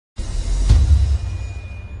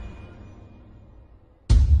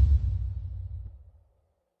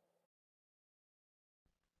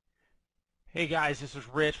Hey guys, this is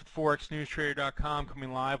Rich with ForexNewsTrader.com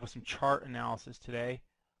coming live with some chart analysis today.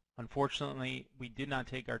 Unfortunately, we did not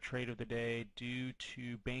take our trade of the day due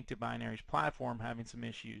to Bank to Binary's platform having some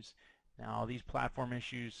issues. Now, these platform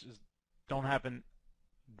issues don't happen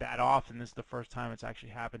that often. This is the first time it's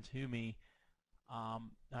actually happened to me.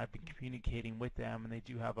 I've been communicating with them, and they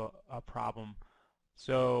do have a problem.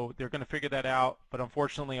 So they're going to figure that out, but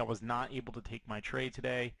unfortunately I was not able to take my trade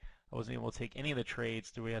today. I wasn't able to take any of the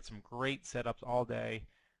trades. So we had some great setups all day,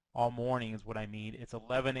 all morning is what I mean. It's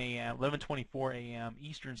 11 a.m., 11:24 a.m.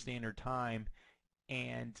 Eastern Standard Time,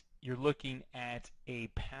 and you're looking at a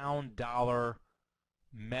pound dollar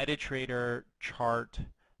MetaTrader chart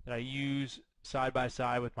that I use side by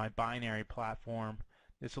side with my binary platform.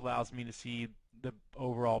 This allows me to see the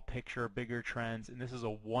overall picture, bigger trends, and this is a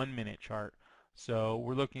 1 minute chart. So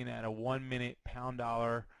we're looking at a 1 minute pound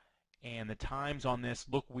dollar, and the times on this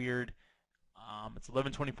look weird. It's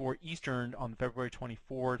 11:24 Eastern on February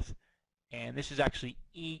 24th, and this is actually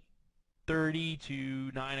 8:30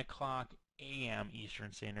 to 9 o'clock a.m.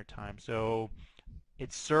 Eastern Standard Time. So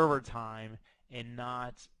it's server time and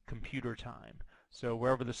not computer time. So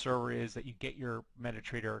wherever the server is that you get your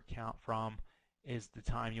MetaTrader account from is the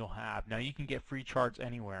time you'll have. Now you can get free charts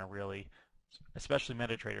anywhere really, especially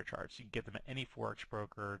MetaTrader charts. You can get them at any Forex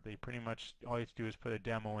broker. They pretty much all you have to do is put a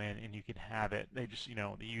demo in and you can have it. They just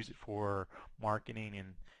they use it for marketing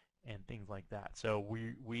and things like that. So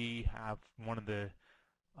we have one of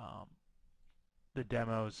um, the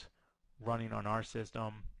demos running on our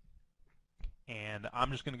system, and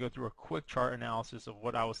I'm just going to go through a quick chart analysis of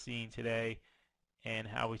what I was seeing today and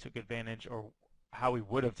how we took advantage, or how we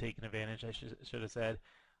would have taken advantage, I should have said.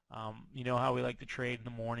 You know how we like to trade in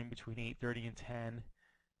the morning between 8:30 and 10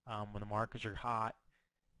 when the markets are hot,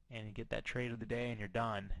 and you get that trade of the day and you're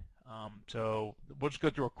done. So we'll just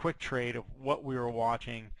go through a quick trade of what we were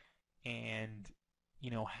watching, and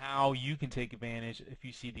how you can take advantage if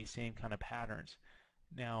you see these same kind of patterns.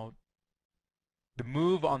 Now, the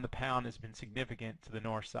move on the pound has been significant to the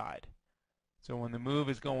north side. So when the move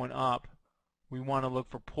is going up, we want to look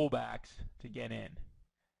for pullbacks to get in.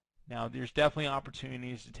 Now, there's definitely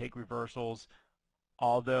opportunities to take reversals,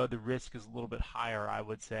 although the risk is a little bit higher, I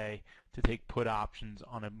would say, to take put options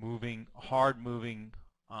on a hard moving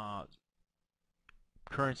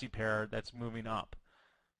currency pair that's moving up.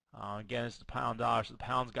 Again, it's the pound dollar, so the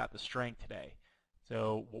pound's got the strength today.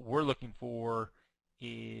 So what we're looking for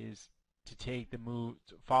is to take the move,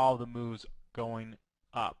 to follow the moves going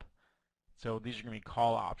up. So these are going to be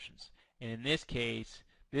call options. And in this case,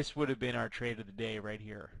 this would have been our trade of the day right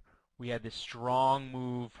here. We had this strong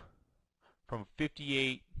move from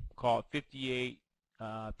 58, call it 58,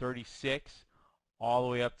 36, all the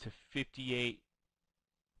way up to 58,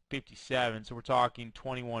 57. So we're talking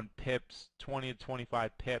 21 pips, 20 to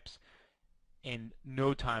 25 pips in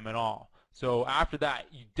no time at all. So after that,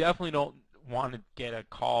 you definitely don't want to get a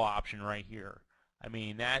call option right here. I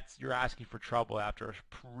mean, you're asking for trouble after a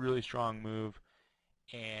really strong move.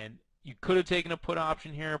 And you could have taken a put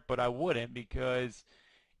option here, but I wouldn't, because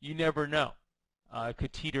you never know. It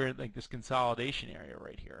could teeter in like this consolidation area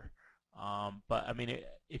right here. But I mean,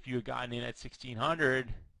 if you had gotten in at 1600,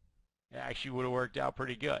 it actually would have worked out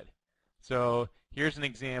pretty good. So here's an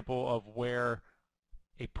example of where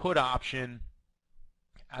a put option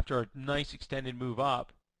after a nice extended move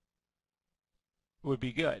up would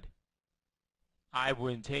be good. I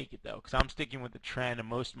wouldn't take it though, because I'm sticking with the trend in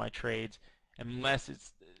most of my trades, unless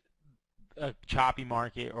it's a choppy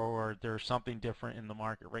market or there's something different in the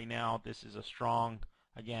market. Right now, this is a strong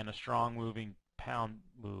moving pound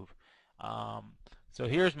move. So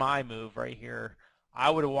here's my move right here. I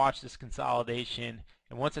would have watched this consolidation,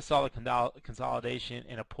 and once I saw the consolidation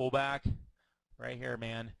and a pullback right here,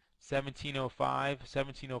 man, 1705,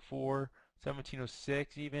 1704,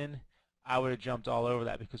 1706 even, I would have jumped all over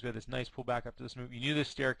that, because we had this nice pullback after this move. You knew this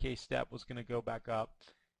staircase step was going to go back up,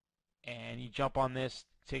 and you jump on this,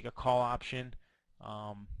 take a call option,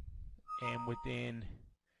 and within,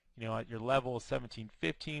 at your level of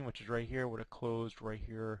 1715, which is right here, would have closed right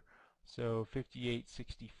here. So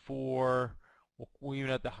 58.64. We'll even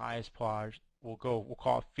at the highest pause, we'll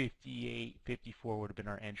call it 58.54 would have been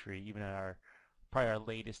our entry, even at probably our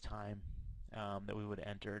latest time that we would have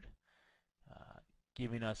entered,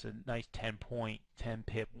 giving us a nice 10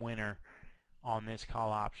 pip winner on this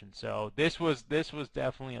call option. So this was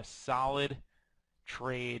definitely a solid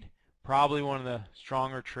trade, probably one of the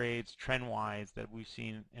stronger trades trend-wise that we've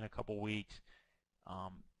seen in a couple weeks.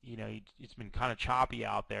 It's been kind of choppy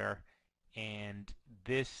out there, and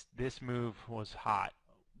this move was hot.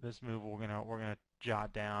 This move we're gonna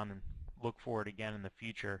jot down and look for it again in the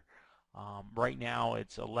future. Right now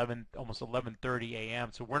it's 11, almost 11:30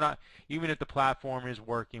 a.m. So we're not, even if the platform is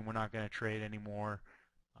working, we're not going to trade anymore.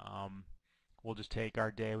 Um, we'll just take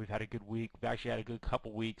our day. We've had a good week. We've actually had a good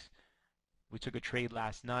couple weeks. We took a trade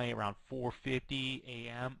last night around 4:50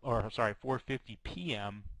 a.m. or sorry, 4:50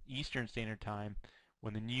 p.m. Eastern Standard Time,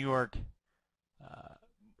 when the New York uh,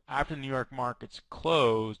 after the New York markets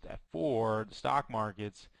closed at 4, the stock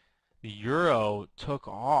markets, the euro took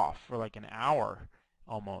off for like an hour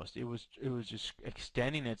almost. It was just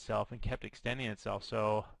extending itself and kept extending itself.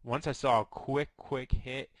 So once I saw a quick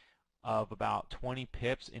hit of about 20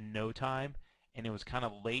 pips in no time, and it was kind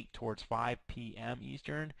of late towards 5 p.m.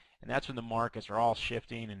 Eastern, and that's when the markets are all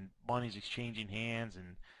shifting and money's exchanging hands,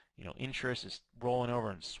 and interest is rolling over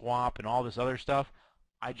and swap and all this other stuff.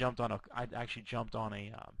 I actually jumped on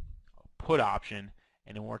a put option,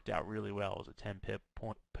 and it worked out really well. It was a 10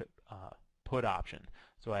 put option,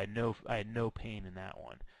 so I had no pain in that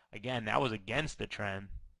one. Again, that was against the trend,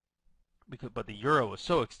 but the euro was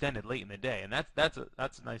so extended late in the day, and that's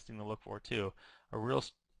a nice thing to look for too. A real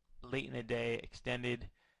late in the day extended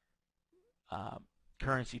uh,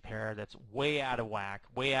 currency pair that's way out of whack,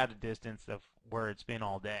 way out of distance of where it's been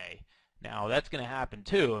all day. Now that's going to happen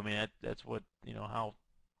too. I mean, that's what how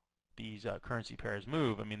these currency pairs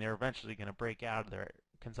move. I mean, they're eventually going to break out of their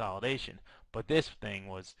consolidation. But this thing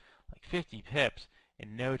was like 50 pips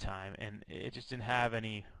in no time, and it just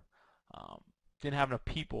um, didn't have enough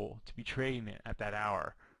people to be trading it at that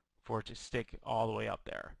hour for it to stick all the way up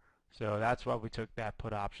there. So that's why we took that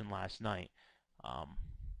put option last night. Um,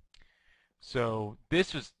 so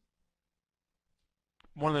this was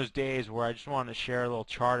one of those days where I just wanted to share a little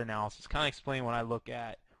chart analysis, kind of explain what I look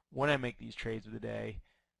at when I make these trades of the day.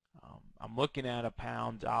 I'm looking at a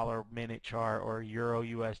pound dollar minute chart or euro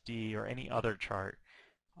USD or any other chart.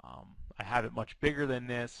 I have it much bigger than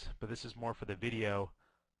this, but this is more for the video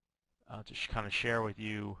to kind of share with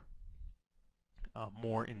you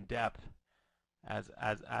more in depth as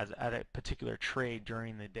at a particular trade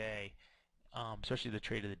during the day, especially the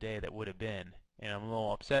trade of the day that would have been. And I'm a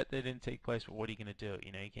little upset that it didn't take place, but what are you going to do?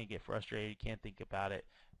 You can't get frustrated. You can't think about it.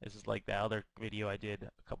 This is like that other video I did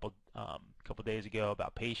a couple days ago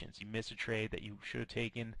about patience. You miss a trade that you should have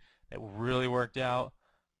taken that really worked out.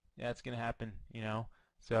 Yeah, it's going to happen.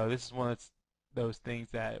 So this is one of those things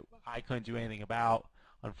that I couldn't do anything about.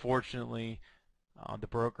 Unfortunately, the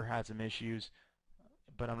broker had some issues,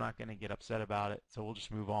 but I'm not going to get upset about it. So we'll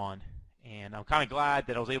just move on. And I'm kind of glad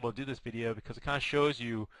that I was able to do this video because it kind of shows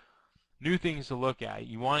you new things to look at.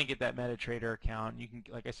 You want to get that MetaTrader account. You can,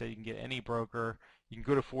 like I said, you can get any broker. You can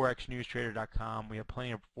go to forexnewstrader.com. We have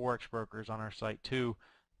plenty of forex brokers on our site too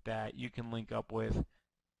that you can link up with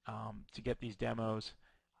to get these demos,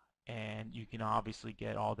 and you can obviously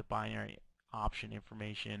get all the binary option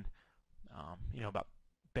information, about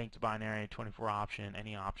bank to binary, 24 option,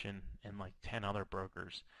 any option, and like 10 other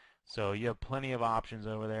brokers. So you have plenty of options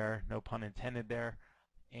over there, no pun intended there,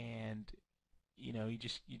 and you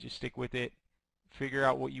just stick with it, figure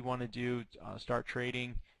out what you want to do, start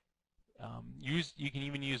trading. You can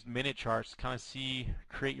even use minute charts to kind of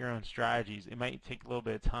create your own strategies. It might take a little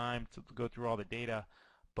bit of time to go through all the data,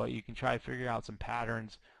 but you can try to figure out some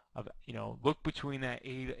patterns of, look between that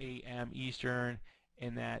 8 a.m. Eastern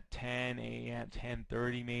and that 10 a.m.,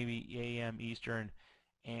 10:30 maybe a.m. Eastern,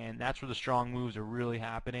 and that's where the strong moves are really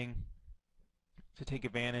happening to take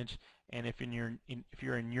advantage. And if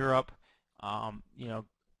you're in Europe, um, you know,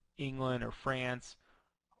 England or France,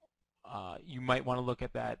 you might want to look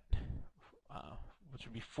at that, uh, which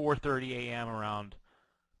would be 4:30 a.m. around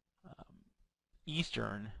um,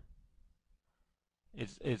 Eastern.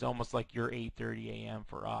 Is almost like your 8:30 a.m.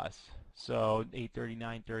 for us. So 8:30,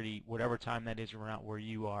 9:30, whatever time that is around where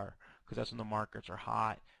you are, because that's when the markets are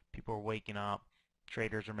hot, people are waking up,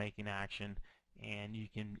 traders are making action, and you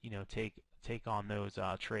can take on those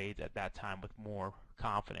trades at that time with more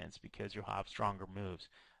confidence because you'll have stronger moves.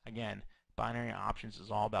 Again, binary options is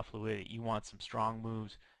all about fluidity. You want some strong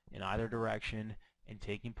moves in either direction and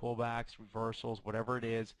taking pullbacks, reversals, whatever it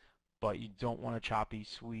is, but you don't want a choppy,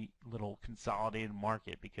 sweet little consolidated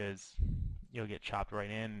market because you'll get chopped right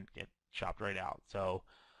in, get chopped right out. So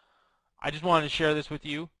I just wanted to share this with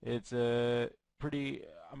you. It's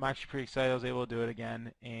I'm actually pretty excited I was able to do it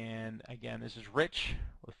again. And again, this is Rich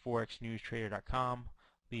with forexnewstrader.com.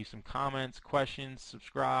 Leave some comments, questions,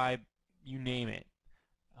 subscribe, you name it.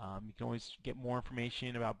 You can always get more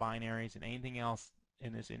information about binaries and anything else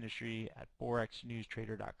in this industry at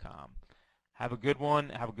forexnewstrader.com. Have a good one.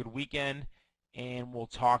 Have a good weekend. And we'll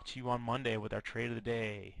talk to you on Monday with our trade of the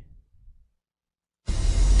day.